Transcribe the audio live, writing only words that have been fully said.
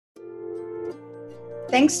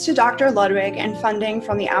Thanks to Dr. Ludwig and funding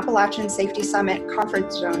from the Appalachian Safety Summit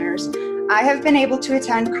conference donors, I have been able to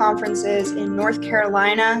attend conferences in North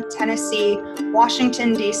Carolina, Tennessee,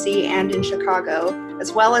 Washington, D.C., and in Chicago,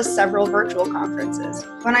 as well as several virtual conferences.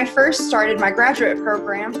 When I first started my graduate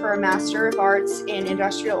program for a Master of Arts in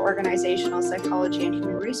Industrial Organizational Psychology and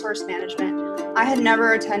Human Resource Management, I had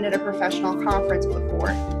never attended a professional conference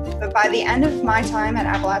before. But by the end of my time at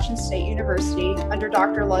Appalachian State University, under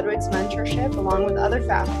Dr. Ludwig's mentorship along with other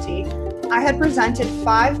faculty, I had presented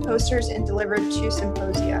 5 posters and delivered 2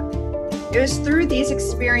 symposia. It was through these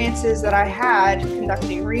experiences that I had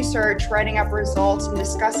conducting research, writing up results, and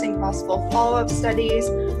discussing possible follow-up studies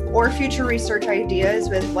or future research ideas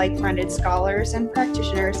with like-minded scholars and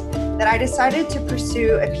practitioners that I decided to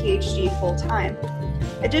pursue a PhD full-time.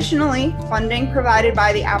 Additionally, funding provided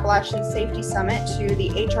by the Appalachian Safety Summit to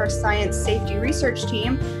the HR Science Safety Research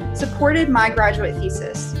Team supported my graduate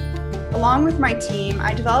thesis. Along with my team,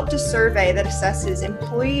 I developed a survey that assesses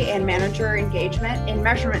employee and manager engagement in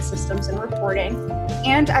measurement systems and reporting,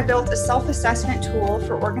 and I built a self-assessment tool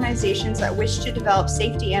for organizations that wish to develop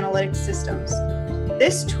safety analytics systems.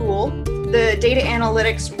 This tool, the Data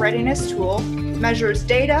Analytics Readiness Tool, measures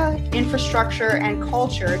data, infrastructure, and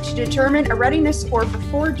culture to determine a readiness score for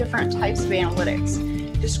 4 different types of analytics: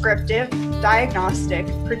 descriptive, diagnostic,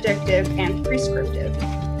 predictive, and prescriptive.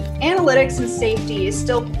 Analytics and safety is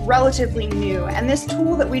still relatively new, and this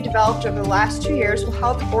tool that we developed over the last 2 years will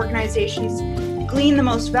help organizations glean the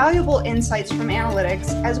most valuable insights from analytics,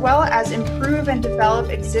 as well as improve and develop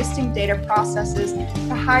existing data processes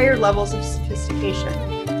to higher levels of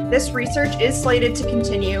sophistication. This research is slated to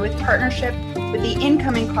continue with partnership with the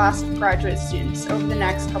incoming class of graduate students over the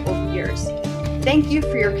next couple of years. Thank you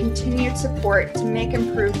for your continued support to make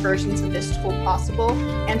improved versions of this tool possible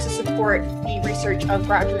and to support the research of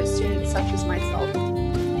graduate students such as myself.